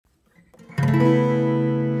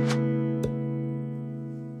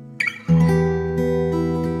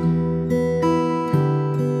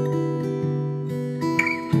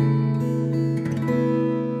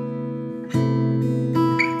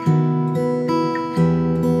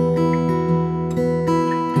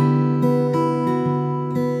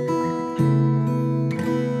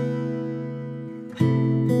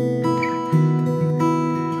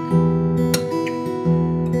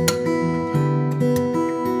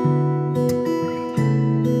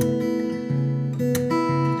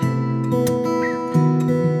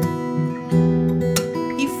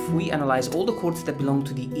all the chords that belong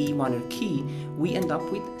to the E minor key, we end up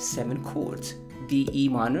with 7 chords. The E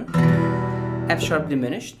minor, F sharp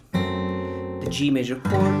diminished, the G major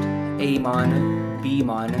chord, A minor, B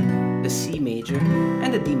minor, the C major,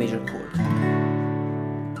 and the D major chord.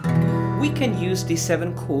 We can use these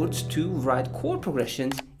 7 chords to write chord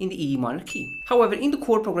progressions in the E minor key. However, in the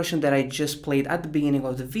chord progression that I just played at the beginning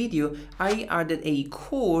of the video, I added a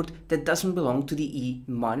chord that doesn't belong to the E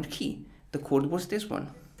minor key. The chord was this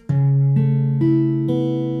one.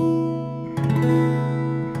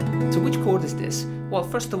 So which chord is this? Well,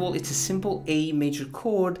 first of all, it's a simple A major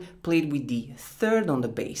chord played with the 3rd on the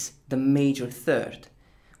bass, the major 3rd.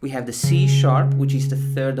 We have the C sharp, which is the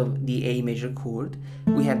 3rd of the A major chord.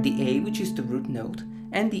 We have the A, which is the root note,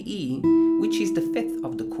 and the E, which is the 5th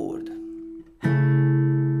of the chord.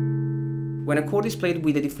 When a chord is played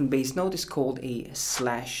with a different bass note, it's called a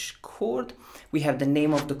slash chord. We have the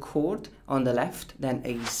name of the chord on the left, then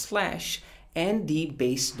a slash, and the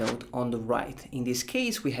bass note on the right. In this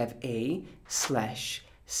case, we have A slash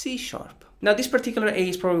C sharp. Now this particular A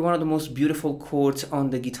is probably one of the most beautiful chords on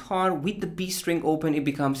the guitar. With the B string open, it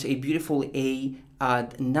becomes a beautiful A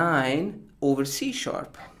add 9 over C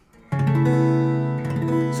sharp.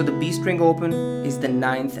 So the B string open is the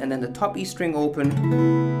 9th, and then the top E string open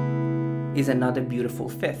is another beautiful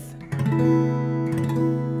 5th.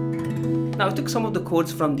 Now I took some of the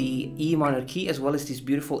chords from the E minor key as well as this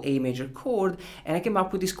beautiful A major chord, and I came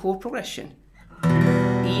up with this chord progression.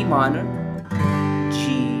 E minor,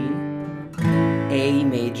 G, A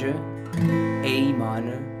major, A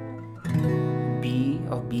minor, B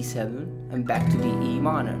of B7, and back to the E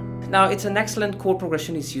minor. Now it's an excellent chord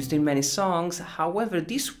progression, it's used in many songs. However,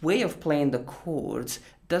 this way of playing the chords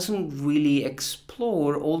doesn't really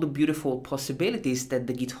explore all the beautiful possibilities that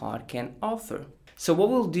the guitar can offer. So what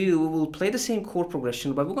we'll do, we will play the same chord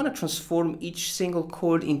progression, but we're going to transform each single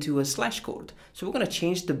chord into a slash chord. So we're going to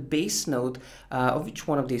change the bass note of each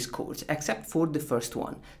one of these chords, except for the first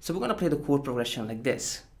one. So we're going to play the chord progression like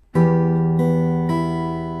this.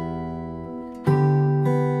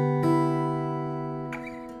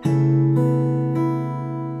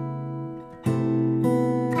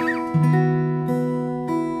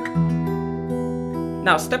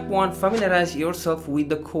 Now, step 1, familiarize yourself with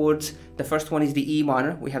the chords. The first one is the E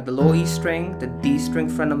minor. We have the low E string, the D string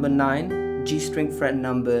fret number 9, G string fret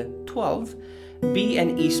number 12, B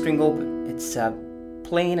and E string open. It's a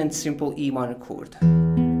plain and simple E minor chord.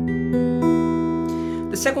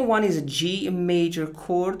 The second one is a G major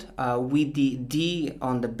chord with the D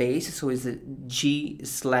on the bass, so it's a G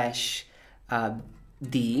slash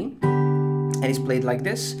D, and it's played like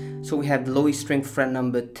this. So we have the low E string fret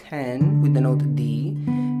number 10 with the note D,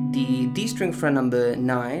 the D string fret number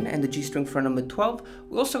 9, and the G string fret number 12.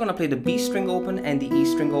 We're also going to play the B string open and the E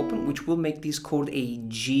string open, which will make this chord a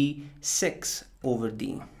G6 over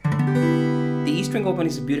D. The E string open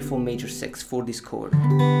is a beautiful major 6 for this chord.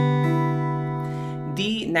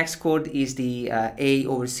 The next chord is the A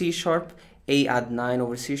over C sharp, A add 9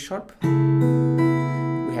 over C sharp.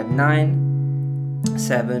 We have 9,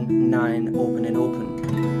 7, 9, open and open.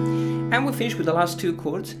 And we finish with the last 2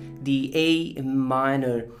 chords, the A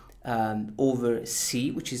minor over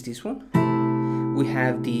C, which is this one. We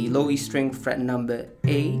have the low E string fret number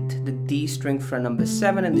 8, the D string fret number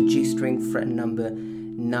 7, and the G string fret number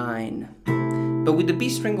 9. But with the B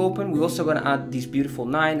string open, we're also going to add this beautiful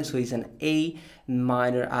 9, so it's an A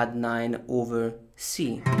minor add 9 over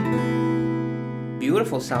C.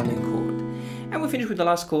 Beautiful sounding chord. And we finish with the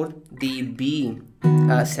last chord, the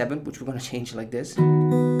B7, which we're going to change like this.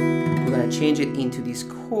 We're going to change it into this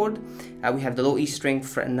chord. We have the low E string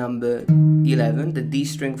fret number 11, the D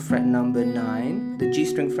string fret number 9, the G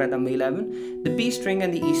string fret number 11, the B string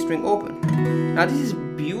and the E string open. Now this is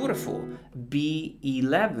beautiful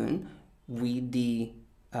B11 with the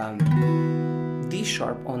D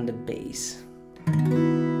sharp on the bass.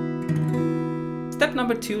 Step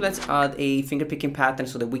number 2, let's add a finger picking pattern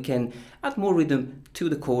so that we can add more rhythm to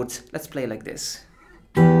the chords. Let's play like this.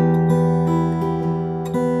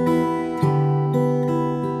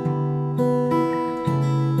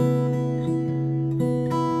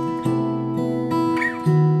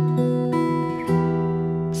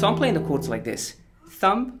 So I'm playing the chords like this.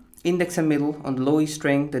 Thumb, index and middle on the low E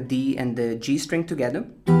string, the D and the G string together.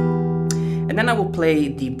 And then I will play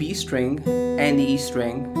the B string and the E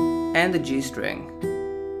string and the G string.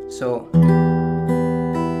 So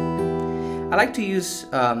I like to use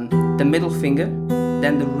the middle finger,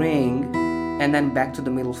 then the ring, and then back to the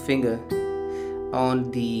middle finger on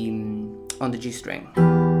the G string.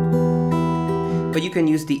 But you can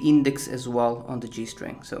use the index as well on the G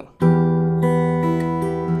string. So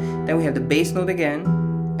then we have the bass note again,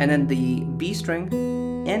 and then the B string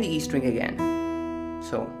and the E string again.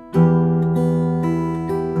 So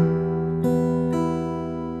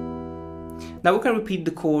now we can repeat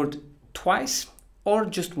the chord twice or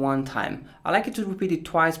just one time. I like it to repeat it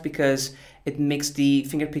twice because it makes the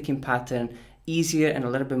finger picking pattern easier and a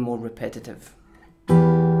little bit more repetitive.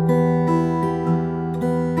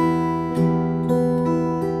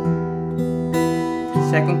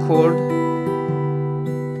 Second chord,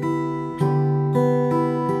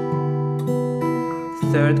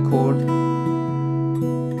 third chord,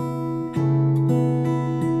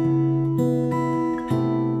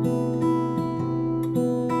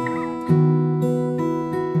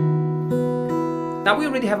 now we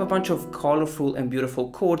already have a bunch of colorful and beautiful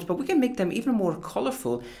chords, but we can make them even more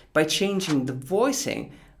colorful by changing the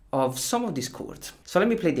voicing of some of these chords. So let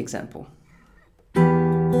me play the example.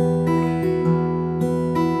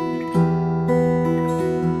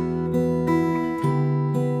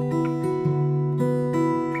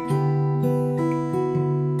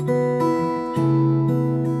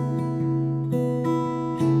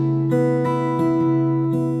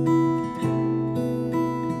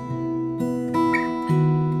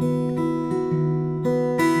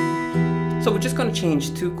 So we're just going to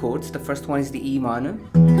change two chords. The first one is the E minor.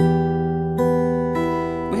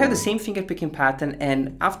 We have the same finger picking pattern,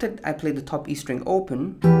 and after I play the top E string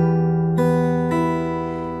open,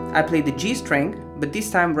 I play the G string, but this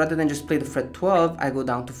time rather than just play the fret 12, I go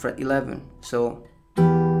down to fret 11. So,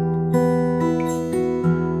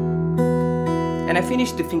 and I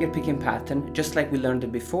finish the finger picking pattern just like we learned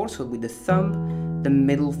it before, so with the thumb, the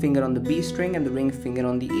middle finger on the B string, and the ring finger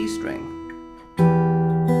on the E string.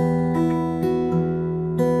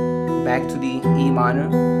 Back to the E minor,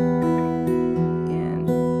 and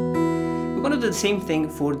we're going to do the same thing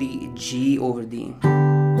for the G over D.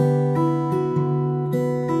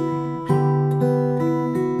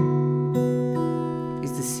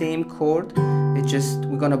 It's the same chord, it's just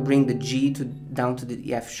we're going to bring the G down to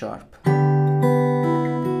the F sharp.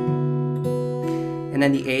 And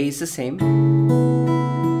then the A is the same.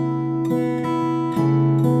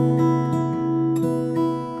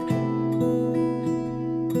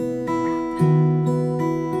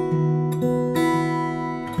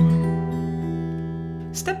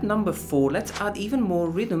 Step number 4, let's add even more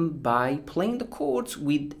rhythm by playing the chords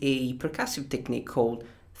with a percussive technique called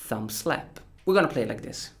thumb slap. We're gonna play it like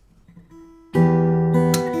this.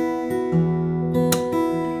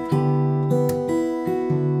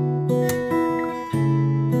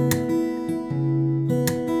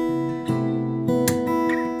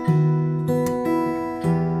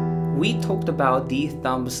 We talked about the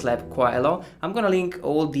thumb slap quite a lot. I'm gonna link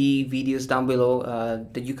all the videos down below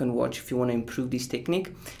that you can watch if you want to improve this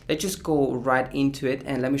technique. Let's just go right into it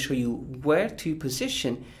and let me show you where to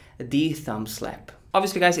position the thumb slap.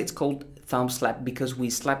 Obviously guys, it's called thumb slap because we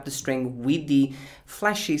slap the string with the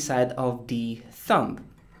flashy side of the thumb.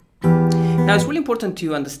 Now it's really important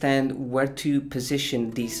to understand where to position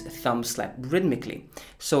this thumb slap rhythmically.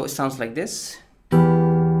 So it sounds like this.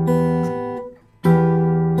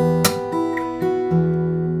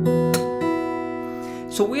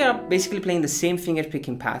 So we are basically playing the same finger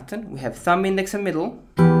picking pattern. We have thumb, index and middle,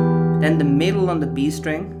 then the middle on the B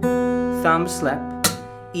string, thumb slap,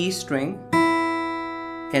 E string,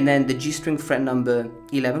 and then the G string fret number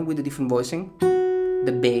 11 with a different voicing,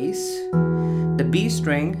 the bass, the B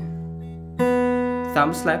string,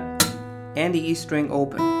 thumb slap, and the E string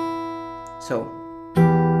open. So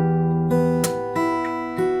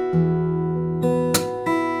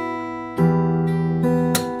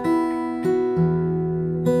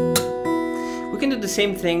we can do the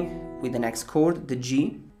same thing with the next chord, the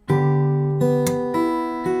G.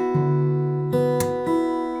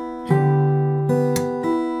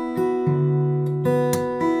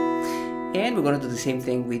 And we're going to do the same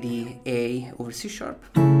thing with the A over C sharp.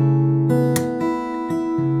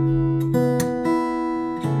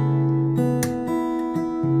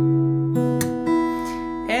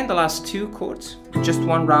 And the last two chords, just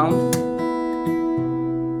one round.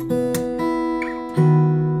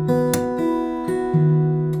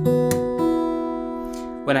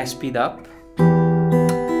 When I speed up,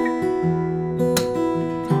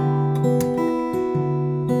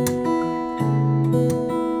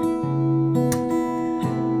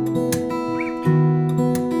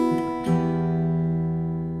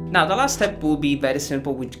 now the last step will be very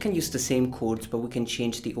simple. We can use the same chords, but we can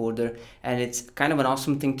change the order, and it's kind of an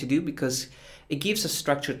awesome thing to do because it gives a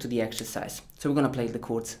structure to the exercise. So we're gonna play the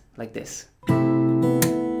chords like this.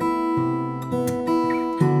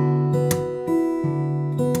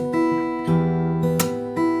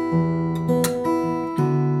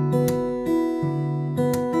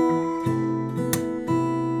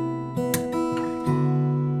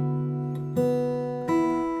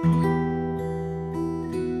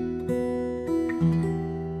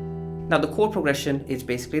 Now the chord progression is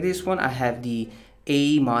basically this one. I have the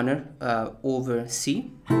A minor over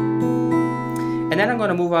C. And then I'm going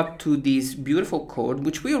to move up to this beautiful chord,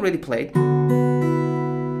 which we already played,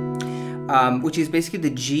 which is basically the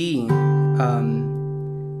G,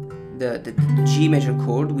 the G major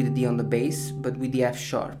chord with the D on the bass, but with the F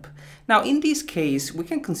sharp. Now in this case, we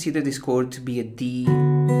can consider this chord to be a D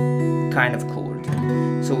kind of chord.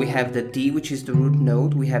 So we have the D, which is the root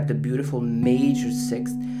note. We have the beautiful major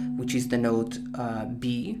sixth, which is the note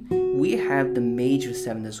B. We have the major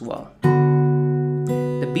seventh as well.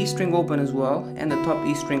 The B string open as well, and the top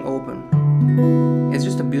E string open. It's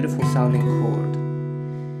just a beautiful sounding chord.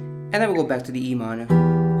 And then we go back to the E minor,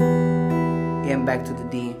 and back to the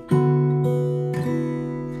D.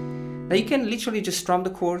 Now you can literally just strum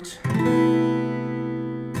the chords.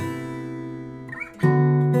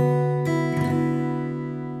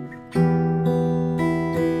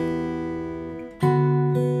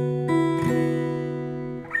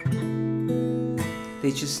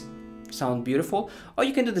 They just sound beautiful. Or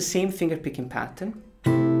you can do the same finger picking pattern.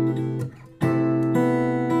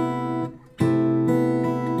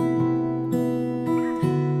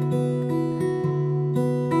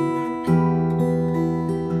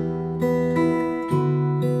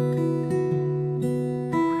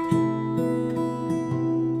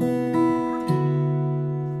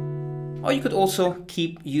 Or you could also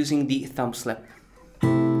keep using the thumb slip.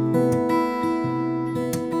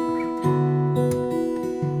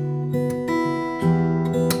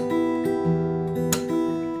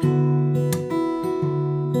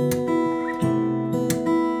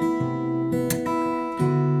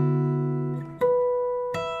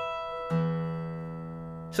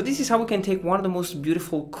 So this is how we can take one of the most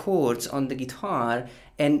beautiful chords on the guitar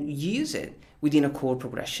and use it within a chord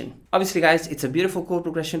progression. Obviously guys, it's a beautiful chord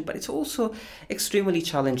progression, but it's also extremely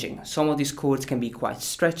challenging. Some of these chords can be quite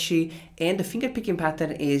stretchy, and the finger picking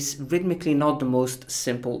pattern is rhythmically not the most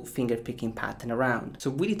simple finger picking pattern around. So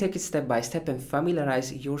really take it step by step and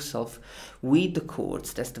familiarize yourself with the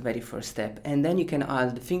chords. That's the very first step. And then you can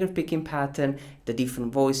add the finger picking pattern, the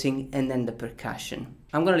different voicing, and then the percussion.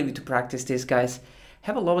 I'm gonna leave you to practice this, guys.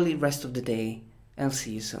 Have a lovely rest of the day, and I'll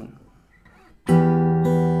see you soon.